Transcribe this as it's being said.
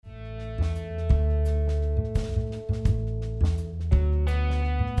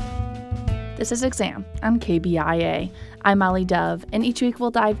This is Exam on KBIA. I'm Molly Dove, and each week we'll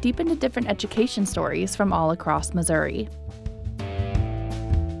dive deep into different education stories from all across Missouri.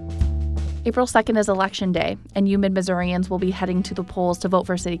 April 2nd is Election Day, and you mid-Missourians will be heading to the polls to vote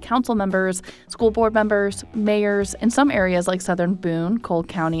for city council members, school board members, mayors. In some areas like Southern Boone,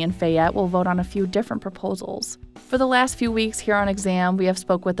 County and Fayette will vote on a few different proposals. For the last few weeks here on Exam, we have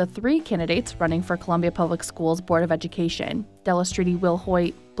spoke with the three candidates running for Columbia Public Schools Board of Education: Della,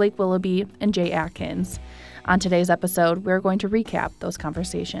 Streaty-Wilhoit, Willoughby and Jay Atkins. On today's episode, we're going to recap those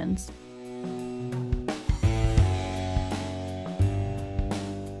conversations.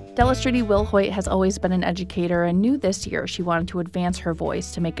 Della Streaty-Wilhoit has always been an educator and knew this year she wanted to advance her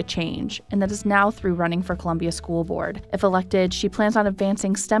voice to make a change, and that is now through running for Columbia School Board. If elected, she plans on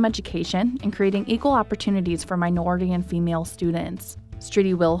advancing STEM education and creating equal opportunities for minority and female students.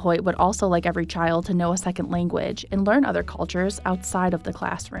 Streaty-Wilhoit would also like every child to know a second language and learn other cultures outside of the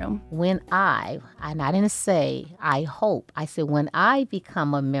classroom. When I didn't say I hope, I said when I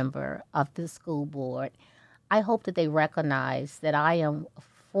become a member of the school board, I hope that they recognize that I am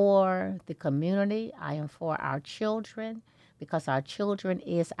for the community, I am for our children, because our children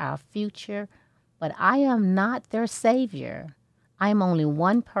is our future, but I am not their savior. I'm only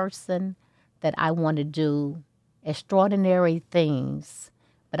one person that I want to do extraordinary things,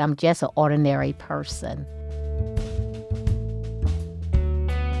 but I'm just an ordinary person.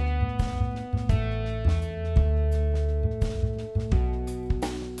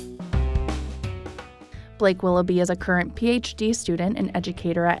 Willoughby is a current PhD student and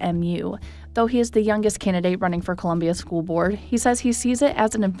educator at MU. Though he is the youngest candidate running for Columbia School Board, he says he sees it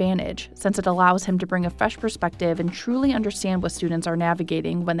as an advantage since it allows him to bring a fresh perspective and truly understand what students are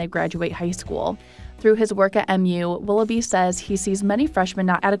navigating when they graduate high school. Through his work at MU, Willoughby says he sees many freshmen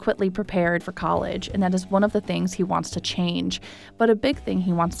not adequately prepared for college, and that is one of the things he wants to change. But a big thing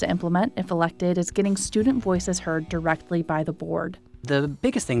he wants to implement, if elected, is getting student voices heard directly by the board. The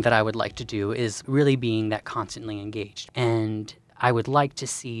biggest thing that I would like to do is really being that constantly engaged. And I would like to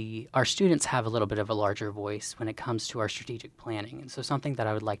see our students have a little bit of a larger voice when it comes to our strategic planning. And so something that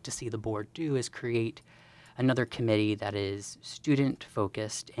I would like to see the board do is create another committee that is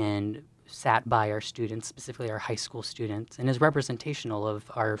student-focused and sat by our students, specifically our high school students, and is representational of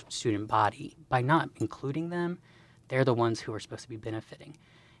our student body. By not including them, they're the ones who are supposed to be benefiting.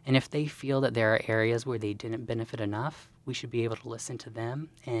 And if they feel that there are areas where they didn't benefit enough, we should be able to listen to them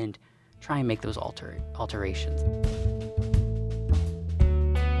and try and make those alterations.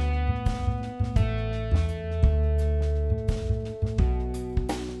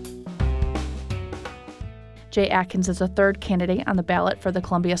 Jay Atkins is the third candidate on the ballot for the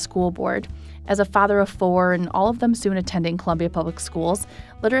Columbia School Board. As a father of four and all of them soon attending Columbia Public Schools,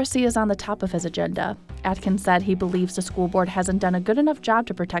 literacy is on the top of his agenda. Atkins said he believes the school board hasn't done a good enough job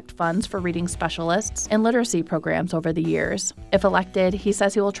to protect funds for reading specialists and literacy programs over the years. If elected, he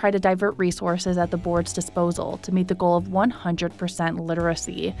says he will try to divert resources at the board's disposal to meet the goal of 100%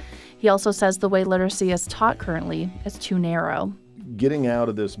 literacy. He also says the way literacy is taught currently is too narrow. Getting out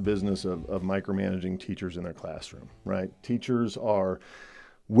of this business of micromanaging teachers in their classroom, right? Teachers are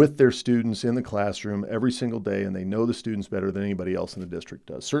with their students in the classroom every single day, and they know the students better than anybody else in the district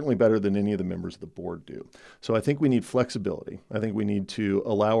does, certainly better than any of the members of the board do. So I think we need flexibility. I think we need to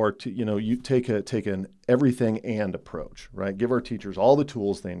allow you take an everything and approach, right? Give our teachers all the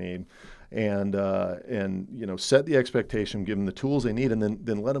tools they need and set the expectation, give them the tools they need, and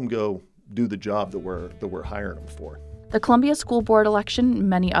then let them go do the job that we're hiring them for. The Columbia School Board election and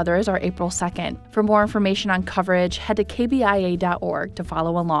many others are April 2nd. For more information on coverage, head to kbia.org to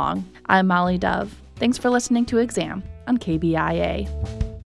follow along. I'm Molly Dove. Thanks for listening to Exam on KBIA.